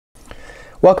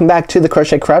Welcome back to the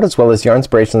Crochet Crowd as well as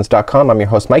Yarnspirations.com. I'm your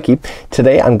host Mikey.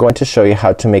 Today I'm going to show you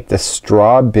how to make this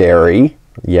strawberry,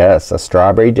 yes, a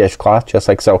strawberry dishcloth just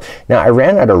like so. Now I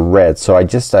ran out of red, so I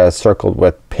just circled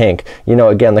with pink. You know,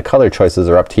 again, the color choices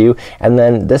are up to you. And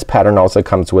then this pattern also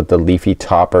comes with the leafy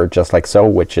topper just like so,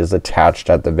 which is attached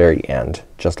at the very end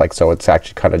just like so. It's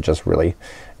actually kind of just really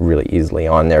easily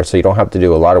on there, so you don't have to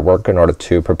do a lot of work in order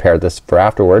to prepare this for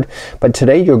afterward. But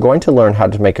today you're going to learn how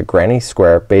to make a granny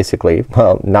square, basically,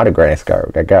 well, not a granny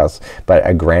square I guess, but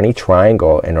a granny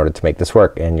triangle in order to make this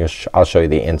work, and I'll show you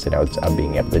the ins and outs of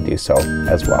being able to do so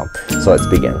as well. So let's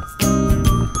begin.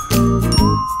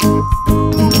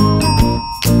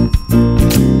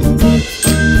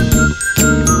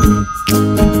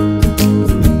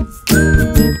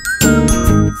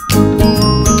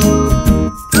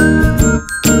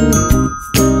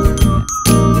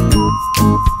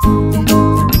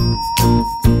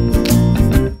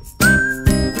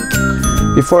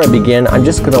 Before I begin, I'm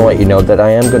just going to let you know that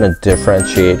I am going to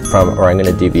differentiate from, or I'm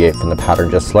going to deviate from the pattern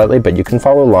just slightly, but you can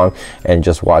follow along and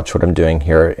just watch what I'm doing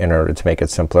here in order to make it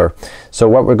simpler. So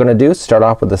what we're going to do is start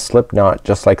off with a slip knot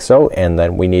just like so, and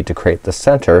then we need to create the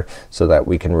center so that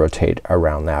we can rotate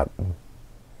around that.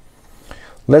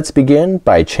 Let's begin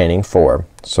by chaining 4.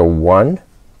 So 1,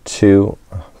 2,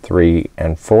 3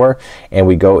 and 4, and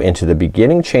we go into the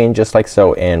beginning chain just like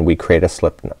so, and we create a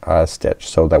slip stitch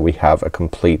so that we have a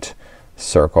complete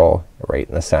circle right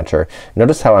in the center.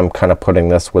 Notice how I'm kind of putting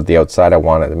this with the outside. I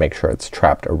wanted to make sure it's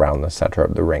trapped around the center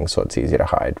of the ring so it's easy to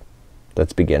hide.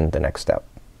 Let's begin the next step.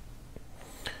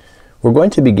 We're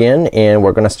going to begin, and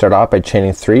we're going to start off by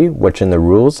chaining 3, which in the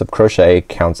rules of crochet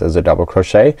counts as a double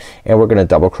crochet, and we're going to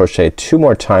double crochet 2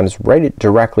 more times right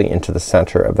directly into the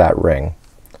center of that ring.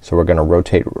 So we're going to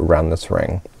rotate around this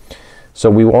ring. So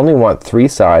we only want 3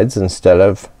 sides instead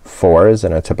of 4 as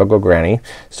in a typical granny.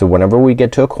 So whenever we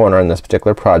get to a corner in this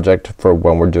particular project for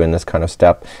when we're doing this kind of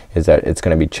step, is that it's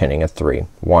going to be chaining a 3.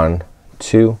 1,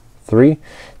 2, 3.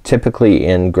 Typically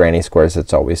in granny squares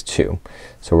it's always 2.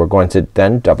 So we're going to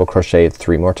then double crochet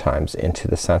 3 more times into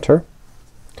the center.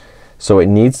 So it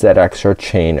needs that extra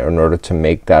chain in order to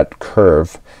make that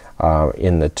curve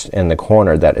in the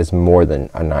corner that is more than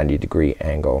a 90-degree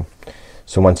angle.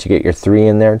 So once you get your 3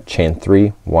 in there, chain 3,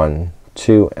 1,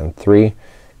 2 and 3,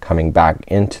 coming back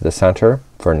into the center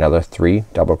for another 3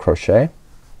 double crochet.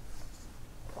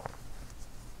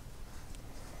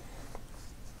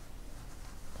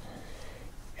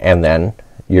 And then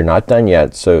you're not done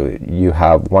yet, so you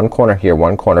have one corner here,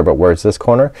 one corner, but where's this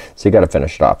corner? So you gotta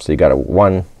finish it off. So you got a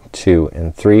 1, 2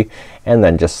 and 3, and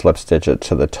then just slip stitch it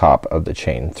to the top of the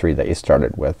chain 3 that you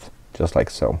started with, just like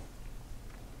so.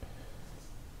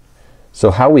 So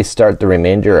how we start the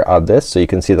remainder of this, so you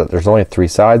can see that there's only 3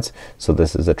 sides, so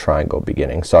this is a triangle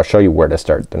beginning. So I'll show you where to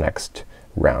start the next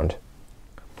round.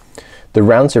 The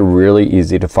rounds are really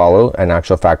easy to follow. In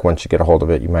actual fact, once you get a hold of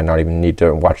it, you might not even need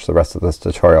to watch the rest of this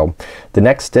tutorial. The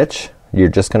next stitch, you're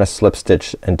just gonna slip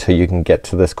stitch until you can get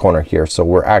to this corner here. So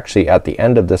we're actually at the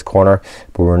end of this corner,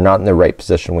 but we're not in the right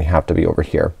position. We have to be over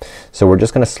here. So we're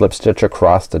just gonna slip stitch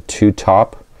across the 2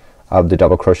 top of the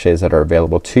double crochets that are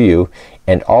available to you,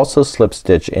 and also slip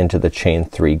stitch into the chain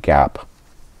 3 gap,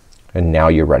 and now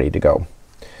you're ready to go.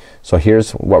 So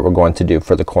here's what we're going to do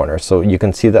for the corner. So you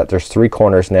can see that there's 3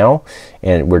 corners now,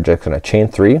 and we're just gonna chain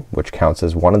 3, which counts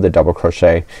as one of the double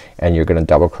crochet, and you're gonna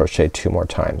double crochet 2 more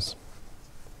times,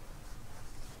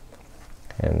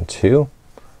 and 2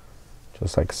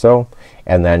 just like so,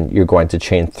 and then you're going to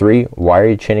chain 3. Why are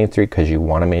you chaining 3? Because you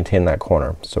want to maintain that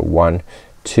corner. So 1,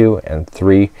 2 and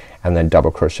 3, and then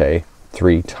double crochet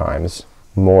 3 times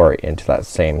more into that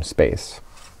same space.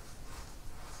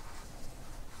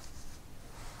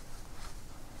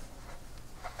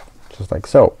 Just like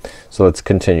so. So let's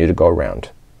continue to go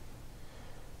around.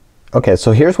 Okay,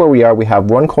 so here's where we are. We have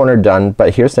one corner done,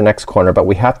 but here's the next corner, but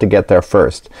we have to get there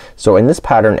first. So in this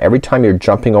pattern, every time you're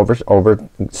jumping over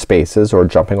spaces or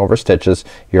jumping over stitches,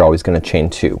 you're always gonna chain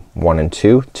 2. 1 and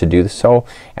 2 to do so,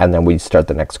 and then we start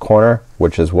the next corner,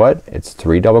 which is what? It's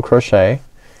 3 double crochet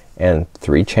and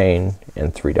 3 chain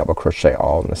and 3 double crochet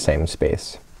all in the same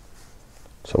space.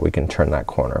 So we can turn that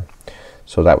corner.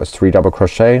 So that was 3 double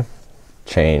crochet,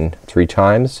 chain 3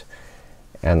 times,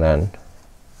 and then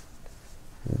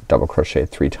double crochet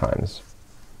 3 times.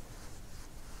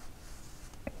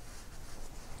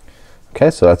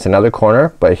 Okay, so that's another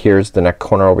corner, but here's the next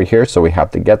corner over here, so we have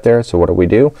to get there. So what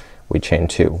do? We chain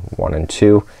 2, 1 and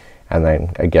 2, and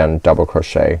then again double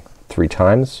crochet 3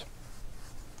 times,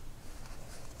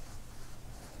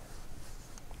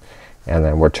 and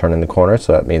then we're turning the corner,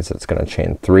 so that means it's gonna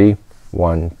chain 3,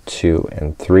 1, 2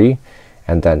 and 3,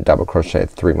 and then double crochet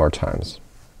 3 more times.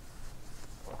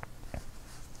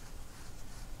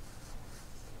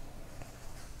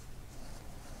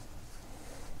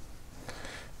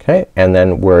 Okay, and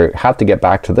then we have to get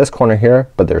back to this corner here,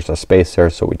 but there's a space there,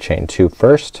 so we chain 2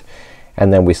 first,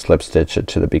 and then we slip stitch it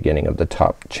to the beginning of the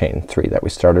top chain 3 that we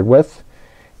started with,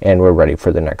 and we're ready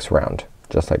for the next round,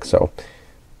 just like so.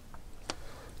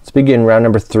 Let's begin round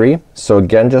number 3. So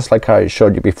again, just like I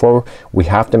showed you before, we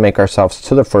have to make ourselves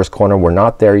to the first corner. We're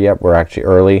not there yet, we're actually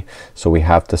early, so we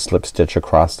have to slip stitch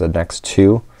across the next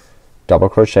 2 double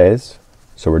crochets.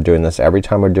 So we're doing this every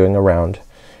time we're doing a round,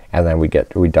 and then we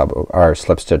double our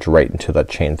slip stitch right into the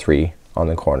chain 3 on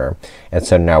the corner. And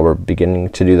so now we're beginning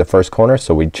to do the first corner,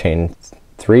 so we chain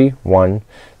 3, 1,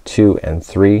 2 and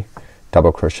 3,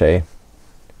 double crochet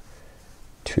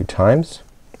 2 times.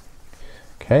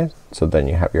 Okay, so then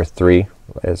you have your 3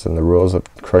 as in the rules of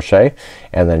crochet,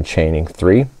 and then chaining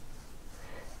 3,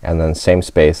 and then same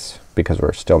space because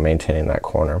we're still maintaining that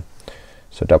corner,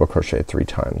 so double crochet 3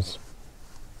 times.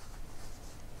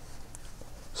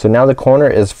 So now the corner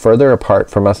is further apart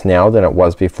from us now than it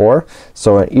was before,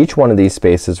 so in each one of these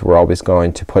spaces we're always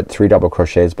going to put 3 double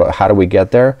crochets, but how do we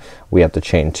get there? We have to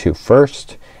chain 2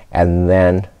 first and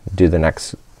then do the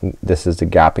next. This is the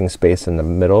gapping space in the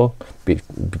middle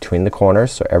between the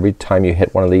corners, so every time you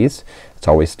hit one of these it's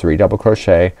always 3 double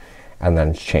crochet and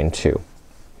then chain 2.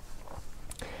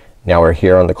 Now we're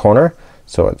here on the corner,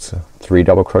 so it's 3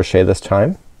 double crochet this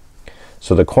time.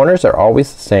 So the corners are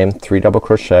always the same, 3 double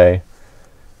crochet,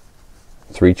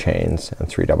 3 chains and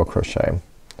 3 double crochet,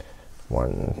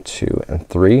 1, 2 and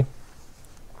 3.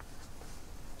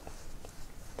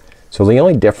 So the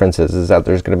only difference is that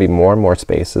there's gonna be more and more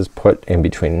spaces put in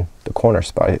between the corner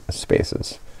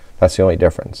spaces. That's the only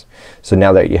difference. So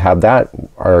now that you have that,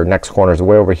 our next corner is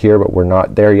way over here, but we're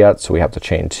not there yet, so we have to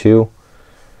chain 2,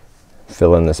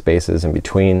 fill in the spaces in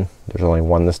between. There's only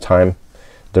 1 this time.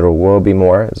 There will be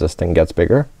more as this thing gets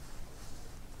bigger,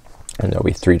 and there'll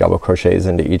be 3 double crochets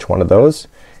into each one of those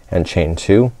and chain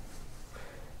 2.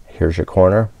 Here's your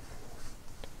corner,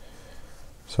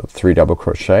 so 3 double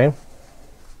crochet.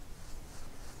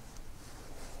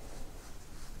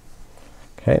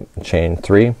 Okay, chain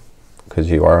 3 because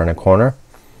you are in a corner,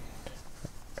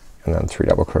 and then 3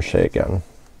 double crochet again.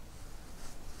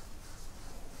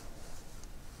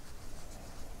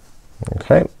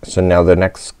 Okay, so now the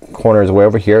next corner is way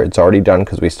over here. It's already done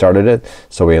because we started it,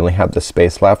 so we only have the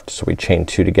space left, so we chain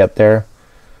 2 to get there,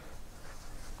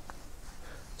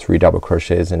 3 double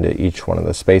crochets into each one of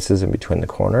the spaces in between the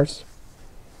corners,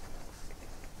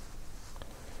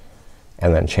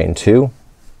 and then chain 2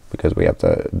 because we have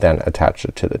to then attach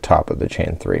it to the top of the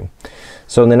chain 3.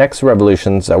 So in the next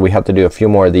revolutions we have to do a few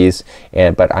more of these,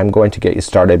 but I'm going to get you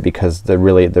started because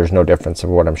there's no difference of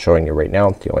what I'm showing you right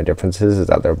now. The only difference is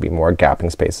that there will be more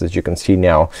gapping spaces. You can see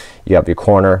now you have your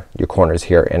corners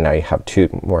here, and now you have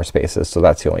 2 more spaces, so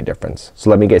that's the only difference. So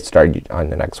let me get started on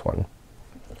the next one.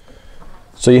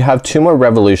 So you have 2 more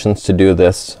revolutions to do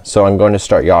this, so I'm going to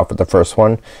start you off with the first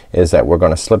one, is that we're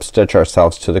gonna slip stitch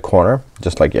ourselves to the corner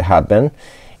just like you have been,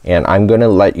 and I'm gonna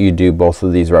let you do both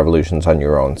of these revolutions on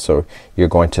your own. So you're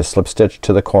going to slip stitch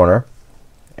to the corner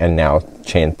and now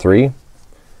chain 3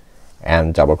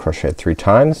 and double crochet 3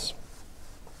 times,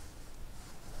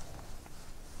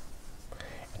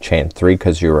 chain 3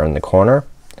 because you were in the corner,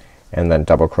 and then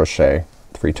double crochet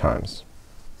 3 times.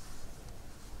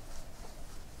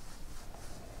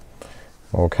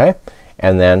 Okay,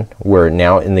 and then we're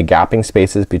now in the gapping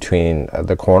spaces between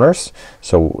the corners.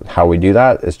 So how we do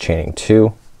that is chaining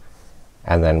 2,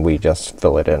 and then we just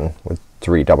fill it in with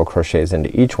 3 double crochets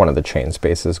into each one of the chain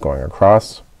spaces going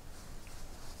across.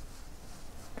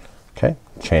 Okay,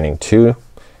 chaining 2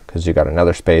 because you got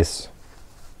another space,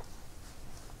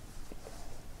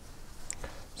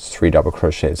 3 double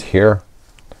crochets here,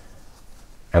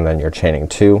 and then you're chaining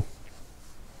 2,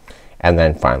 and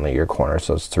then finally your corner,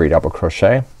 so it's 3 double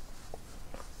crochet,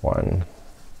 1,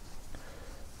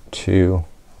 2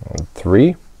 and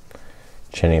 3,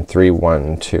 chaining 3,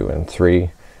 1, 2 and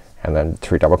 3, and then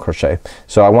 3 double crochet.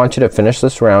 So I want you to finish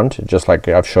this round just like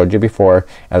I've showed you before,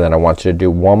 and then I want you to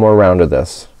do one more round of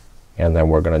this, and then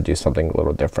we're gonna do something a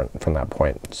little different from that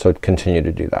point. So continue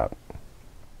to do that.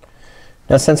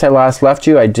 Now since I last left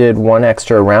you, I did 1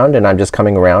 extra round, and I'm just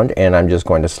coming around and I'm just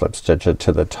going to slip stitch it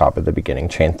to the top of the beginning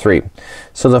chain 3.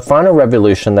 So the final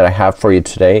revolution that I have for you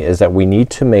today is that we need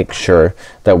to make sure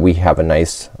that we have a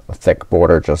nice thick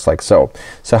border just like so.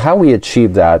 So how we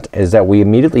achieve that is that we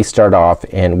immediately start off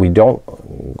and we don't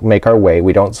make our way,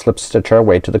 we don't slip stitch our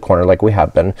way to the corner like we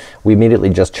have been. We immediately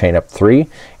just chain up 3,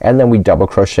 and then we double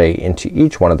crochet into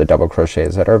each one of the double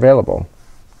crochets that are available.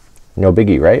 No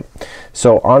biggie, right?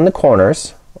 So on the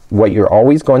corners what you're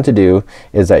always going to do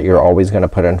is that you're always gonna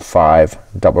put in 5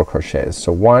 double crochets.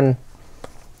 So 1,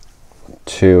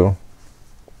 2,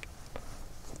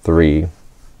 3,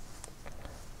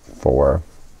 4,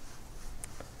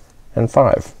 and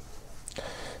 5.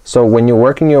 So when you're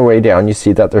working your way down, you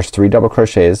see that there's 3 double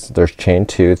crochets, there's chain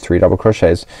 2, 3 double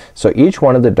crochets. So each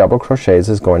one of the double crochets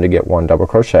is going to get 1 double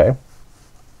crochet.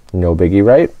 No biggie,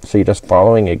 right? So you're just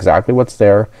following exactly what's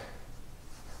there,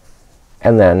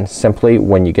 and then simply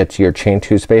when you get to your chain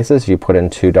 2 spaces, you put in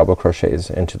 2 double crochets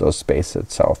into those spaces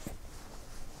itself.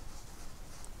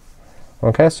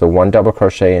 Okay, so 1 double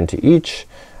crochet into each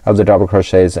of the double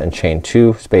crochets, and chain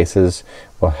 2 spaces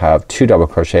will have 2 double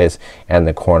crochets, and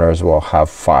the corners will have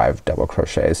 5 double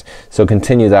crochets. So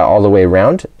continue that all the way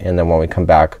around, and then when we come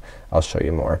back I'll show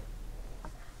you more.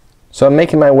 So I'm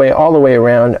making my way all the way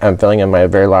around. I'm filling in my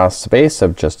very last space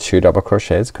of just 2 double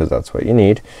crochets because that's what you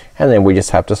need, and then we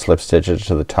just have to slip stitch it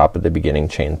to the top of the beginning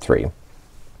chain 3.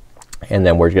 And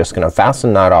then we're just gonna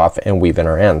fasten that off and weave in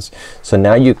our ends. So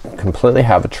now you completely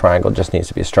have a triangle, just needs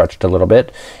to be stretched a little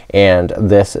bit, and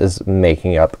this is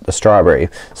making up the strawberry.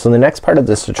 So in the next part of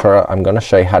this tutorial I'm gonna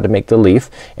show you how to make the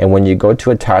leaf, and when you go to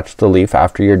attach the leaf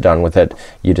after you're done with it,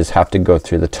 you just have to go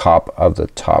through the top of the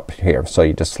top here. So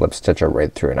you just slip stitch it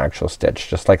right through an actual stitch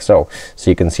just like so. So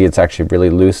you can see it's actually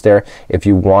really loose there. If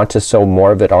you want to sew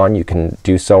more of it on you can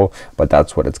do so, but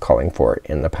that's what it's calling for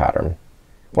in the pattern.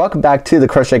 Welcome back to the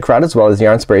Crochet Crowd as well as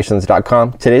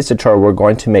Yarnspirations.com. Today's tutorial we're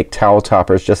going to make towel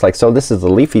toppers just like so. This is the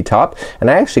leafy top,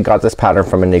 and I actually got this pattern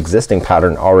from an existing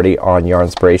pattern already on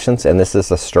Yarnspirations, and this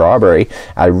is a strawberry.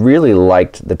 I really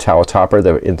liked the towel topper.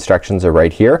 The instructions are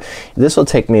right here. This will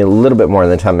take me a little bit more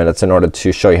than 10 minutes in order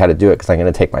to show you how to do it because I'm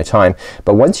gonna take my time.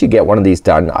 But once you get one of these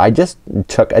done, I just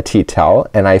took a tea towel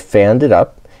and I fanned it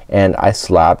up and I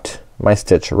slapped my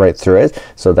stitch right through it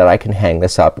so that I can hang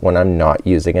this up when I'm not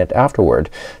using it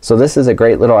afterward. So this is a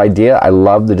great little idea. I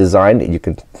love the design. You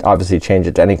can obviously change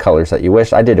it to any colors that you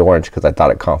wish. I did orange because I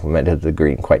thought it complemented the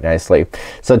green quite nicely.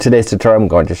 So today's tutorial I'm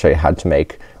going to show you how to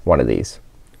make one of these.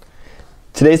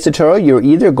 Today's tutorial you're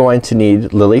either going to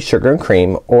need Lily Sugar and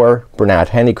Cream or Bernat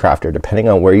Handicrafter, depending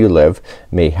on where you live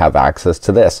may have access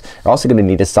to this. You're also gonna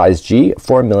need a size G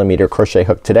 4mm crochet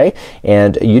hook today,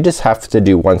 and you just have to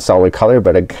do one solid color,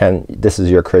 but again this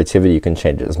is your creativity. You can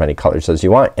change it as many colors as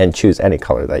you want and choose any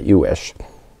color that you wish.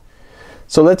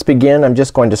 So let's begin. I'm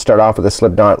just going to start off with a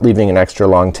slip knot, leaving an extra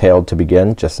long tail to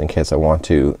begin just in case I want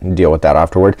to deal with that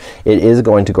afterward. It is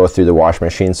going to go through the wash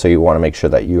machine, so you want to make sure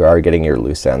that you are getting your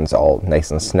loose ends all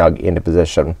nice and snug into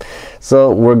position. So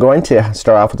we're going to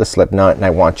start off with a slip knot, and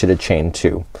I want you to chain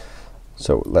 2.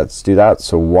 So let's do that.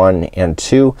 So 1 and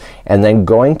 2, and then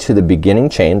going to the beginning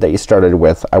chain that you started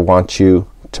with, I want you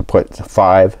to put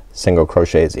 5 single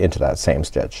crochets into that same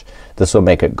stitch. This will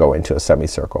make it go into a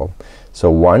semicircle. So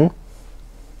 1,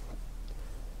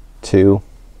 2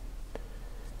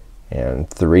 and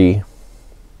 3,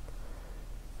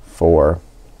 4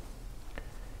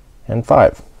 and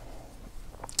 5.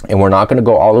 And we're not gonna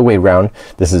go all the way around.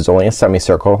 This is only a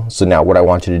semicircle. So now what I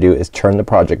want you to do is turn the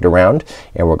project around,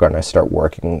 and we're gonna start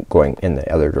working going in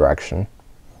the other direction.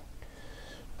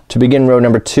 To begin row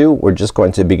number 2, we're just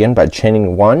going to begin by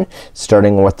chaining 1,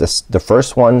 starting with the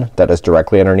first one that is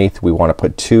directly underneath. We want to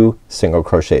put 2 single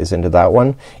crochets into that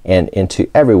one and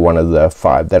into every one of the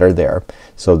 5 that are there,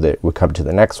 so that we come to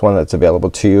the next one that's available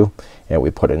to you and we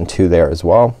put in 2 there as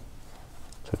well.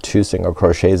 So 2 single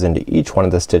crochets into each one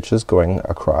of the stitches going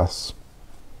across.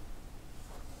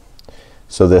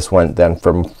 So this went then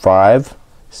from 5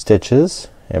 stitches,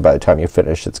 and by the time you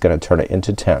finish it's gonna turn it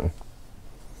into 10.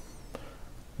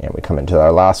 And we come into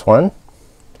our last one,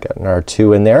 getting our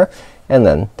 2 in there, and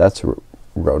then that's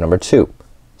row number 2.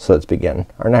 So let's begin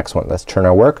our next one. Let's turn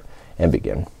our work and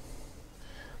begin.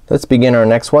 Let's begin our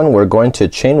next one. We're going to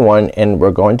chain 1, and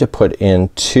we're going to put in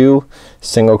 2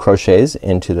 single crochets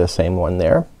into the same one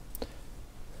there.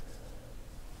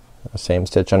 The same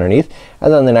stitch underneath,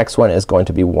 and then the next one is going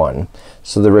to be 1.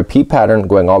 So the repeat pattern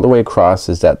going all the way across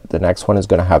is that the next one is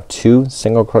gonna have 2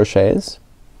 single crochets,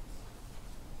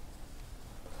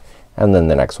 and then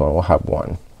the next one will have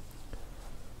 1.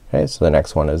 Okay, so the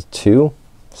next one is 2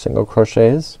 single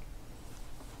crochets,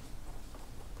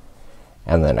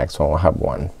 and the next one will have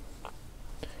 1.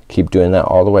 Keep doing that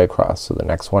all the way across. So the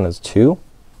next one is 2,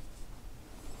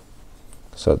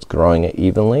 so it's growing it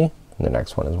evenly, and the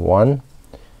next one is 1,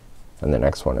 and the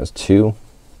next one is 2,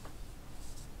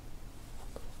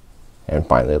 and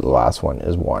finally the last one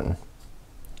is 1.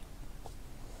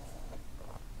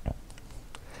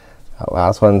 That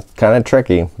last one's kind of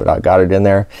tricky, but I got it in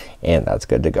there and that's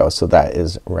good to go. So that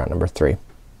is round number 3.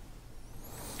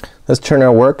 Let's turn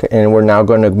our work, and we're now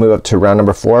going to move up to round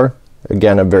number 4.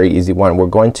 Again, a very easy one. We're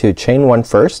going to chain 1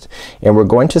 first, and we're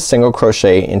going to single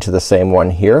crochet into the same one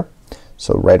here.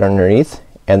 So right underneath,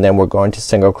 and then we're going to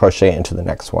single crochet into the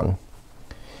next one.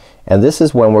 And this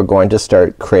is when we're going to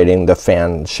start creating the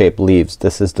fan shaped leaves.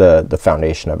 This is the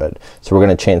foundation of it. So we're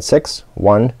gonna chain 6,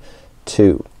 1,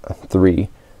 2, 3,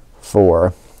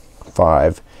 4,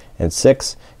 5 and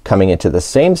 6, coming into the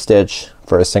same stitch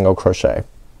for a single crochet.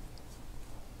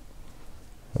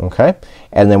 Okay,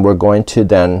 and then we're going to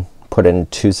then put in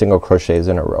 2 single crochets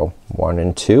in a row, 1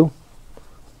 and 2.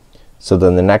 So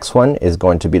then the next one is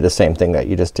going to be the same thing that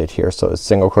you just did here. So it's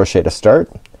single crochet to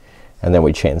start, and then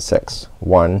we chain 6,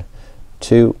 1,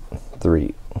 2,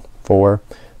 3, 4,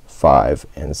 5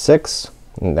 and 6,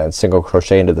 and then single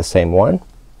crochet into the same one,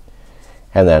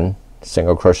 and then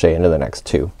single crochet into the next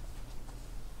 2.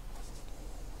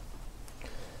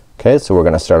 Okay, so we're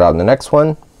gonna start out in the next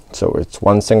one. So it's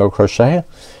 1 single crochet,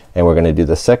 and we're gonna do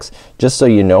the 6. Just so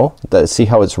you know that, see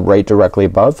how it's right directly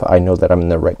above? I know that I'm in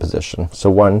the right position. So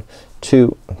 1,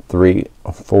 2, 3,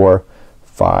 4,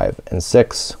 5 and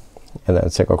 6, and then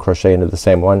single crochet into the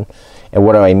same one. And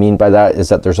what I mean by that is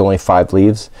that there's only 5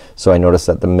 leaves, so I notice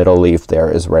that the middle leaf there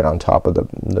is right on top of the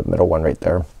middle one right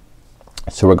there.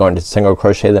 So we're going to single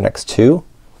crochet the next 2,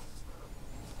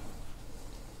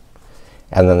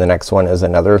 and then the next one is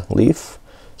another leaf.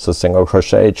 So single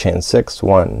crochet, chain 6,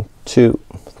 1, 2,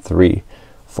 3,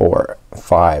 4,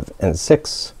 5 and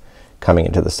 6, coming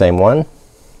into the same one,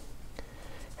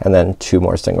 and then 2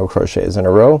 more single crochets in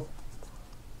a row.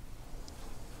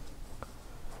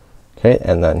 Okay,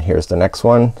 and then here's the next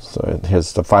one. So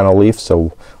here's the final leaf.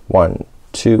 So 1,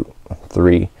 2,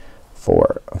 3,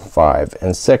 4, 5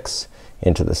 and 6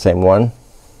 into the same one,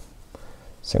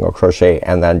 single crochet,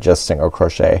 and then just single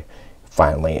crochet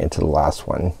finally into the last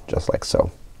one, just like so.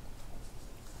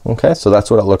 Okay, so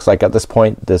that's what it looks like at this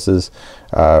point. This is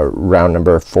round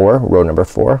number 4, row number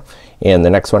 4, and the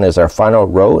next one is our final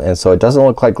row, and so it doesn't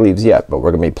look like leaves yet, but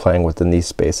we're gonna be playing within these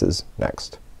spaces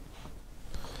next.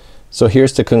 So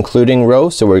here's the concluding row.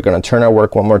 So we're gonna turn our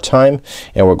work one more time,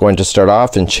 and we're going to start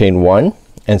off and chain 1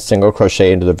 and single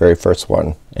crochet into the very first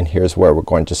one, and here's where we're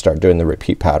going to start doing the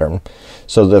repeat pattern.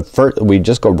 So the first, we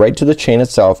just go right to the chain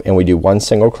itself, and we do 1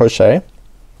 single crochet,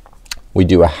 we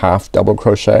do a half double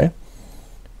crochet,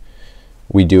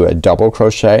 we do a double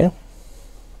crochet,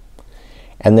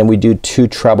 and then we do 2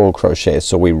 treble crochets.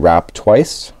 So we wrap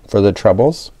twice for the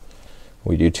trebles,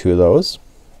 we do 2 of those.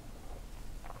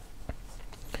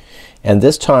 And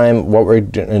this time what we're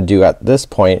gonna do at this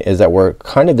point is that we're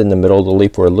kind of in the middle of the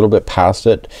leaf, we're a little bit past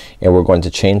it, and we're going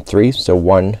to chain 3. So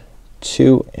 1,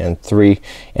 2 and 3,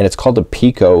 and it's called a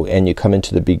picot, and you come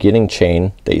into the beginning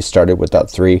chain that you started with that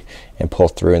 3 and pull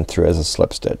through and through as a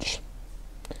slip stitch.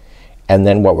 And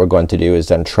then what we're going to do is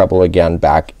then treble again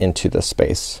back into the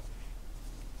space,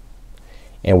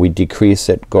 and we decrease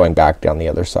it going back down the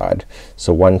other side.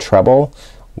 So 1 treble,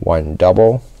 1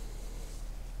 double,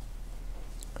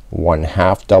 1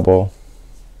 half double,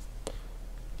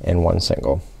 and 1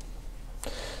 single.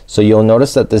 So you'll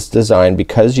notice that this design,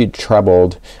 because you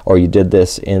trebled or you did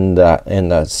this in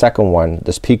the second one,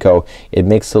 this picot, it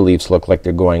makes the leaves look like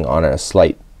they're going on a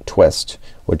slight twist,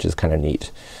 which is kind of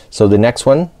neat. So the next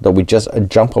one that we just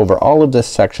jump over all of this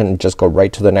section, just go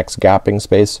right to the next gapping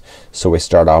space. So we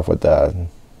start off with a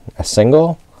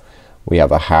single, we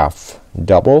have a half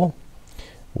double,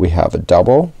 we have a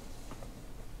double,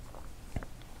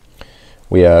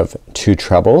 we have 2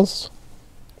 trebles.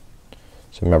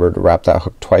 So remember to wrap that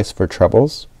hook twice for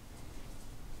trebles.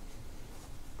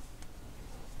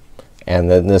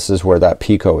 And then this is where that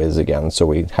picot is again.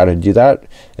 So how to do that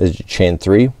is you chain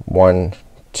 3, 1,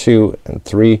 2 and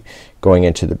 3, going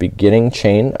into the beginning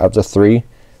chain of the 3,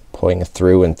 pulling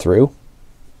through and through,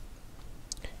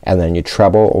 and then you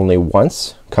treble only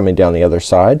once coming down the other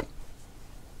side,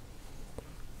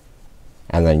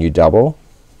 and then you double,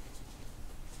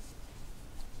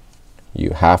 you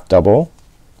half double,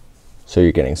 so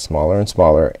you're getting smaller and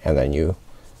smaller, and then you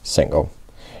single.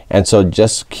 And so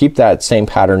just keep that same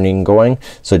patterning going.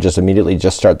 So just immediately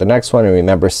just start the next one, and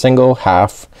remember single,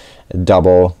 half,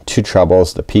 double, 2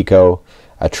 trebles, the picot,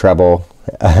 a treble,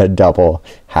 a double,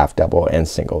 half double, and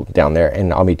single down there,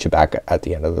 and I'll meet you back at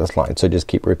the end of this line. So just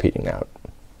keep repeating that.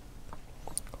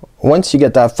 Once you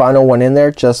get that final one in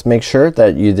there, just make sure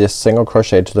that you just single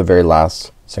crochet to the very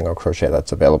last single crochet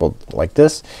that's available like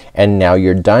this, and now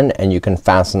you're done and you can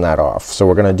fasten that off. So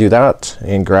we're gonna do that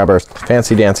and grab our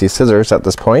fancy dancy scissors at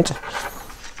this point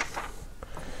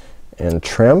and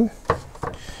trim.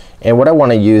 And what I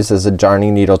want to use is a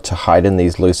darning needle to hide in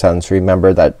these loose ends.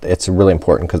 Remember that it's really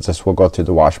important because this will go through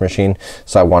the wash machine,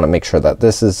 so I want to make sure that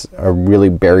this is really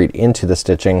buried into the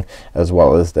stitching as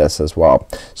well as this as well.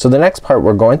 So the next part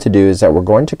we're going to do is that we're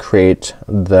going to create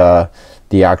the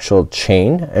the actual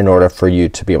chain in order for you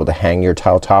to be able to hang your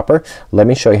towel topper. Let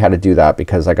me show you how to do that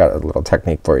because I got a little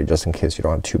technique for you just in case you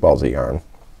don't have 2 balls of yarn.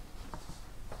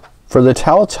 For the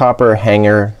towel topper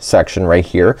hanger section right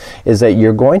here is that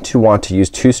you're going to want to use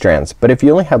 2 strands, but if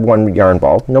you only have 1 yarn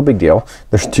ball, no big deal.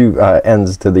 There's 2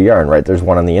 ends to the yarn, right? There's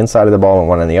one on the inside of the ball and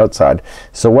one on the outside.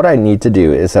 So what I need to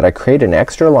do is that I create an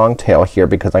extra long tail here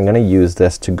because I'm gonna use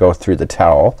this to go through the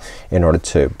towel in order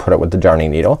to put it with the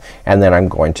darning needle, and then I'm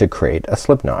going to create a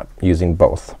slip knot using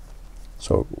both.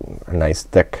 So a nice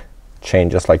thick chain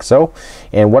just like so.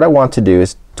 And what I want to do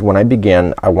is when I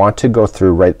begin, I want to go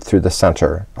through right through the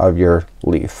center of your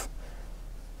leaf.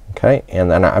 Okay, and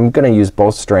then I'm gonna use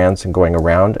both strands and going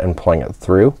around and pulling it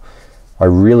through. I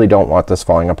really don't want this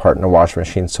falling apart in a washing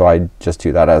machine, so I just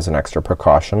do that as an extra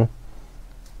precaution.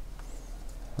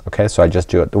 Okay, so I just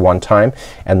do it the one time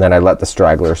and then I let the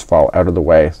stragglers fall out of the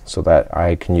way so that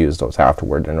I can use those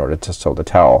afterward in order to sew the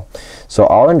towel. So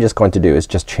all I'm just going to do is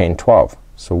just chain 12.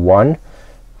 So 1,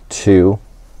 2,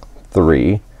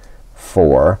 3,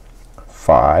 4,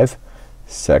 5,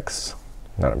 6,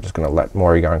 and then I'm just gonna let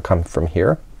more yarn come from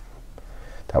here.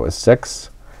 That was 6,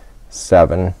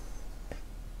 7,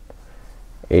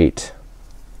 8,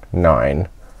 9,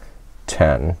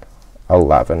 10,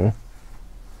 11,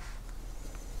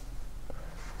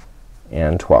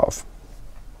 and 12.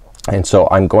 And so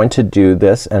I'm going to do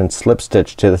this and slip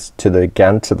stitch to this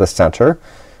again to the center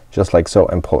just like so,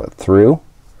 and pull it through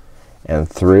and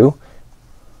through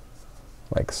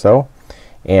like so.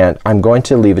 And I'm going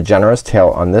to leave a generous tail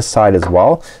on this side as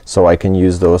well so I can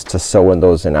use those to sew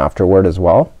those in afterward as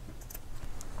well.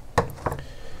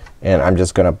 And I'm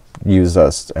just gonna use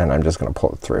this and I'm just gonna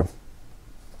pull it through.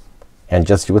 And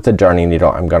just with the darning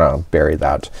needle I'm gonna bury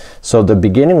that. So the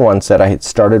beginning ones that I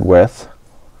started with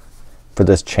for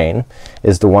this chain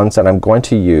is the ones that I'm going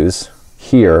to use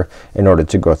here in order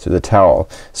to go through the towel.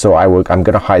 So I'm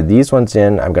gonna hide these ones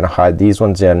in, I'm gonna hide these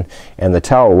ones in, and the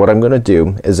towel, what I'm gonna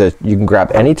do is that you can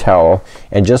grab any towel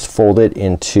and just fold it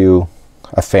into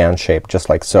a fan shape just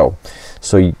like so.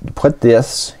 So you put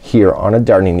this here on a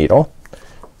darning needle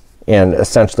and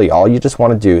essentially all you just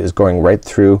wanna do is going right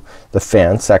through the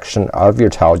fan section of your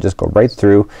towel. Just go right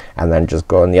through and then just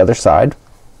go on the other side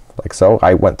like so.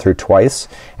 I went through twice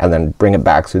and then bring it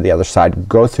back through the other side,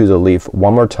 go through the leaf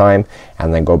one more time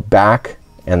and then go back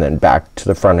and then back to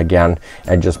the front again,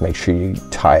 and just make sure you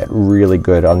tie it really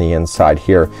good on the inside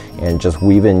here and just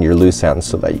weave in your loose ends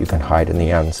so that you can hide in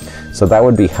the ends. So that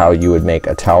would be how you would make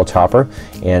a towel topper,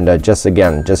 and just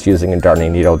again just using a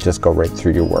darning needle, just go right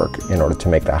through your work in order to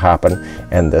make that happen,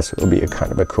 and this will be a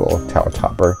kind of a cool towel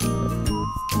topper.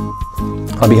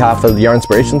 On behalf of the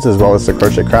Yarnspirations as well as the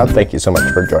Crochet Crowd, thank you so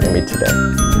much for joining me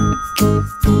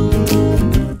today.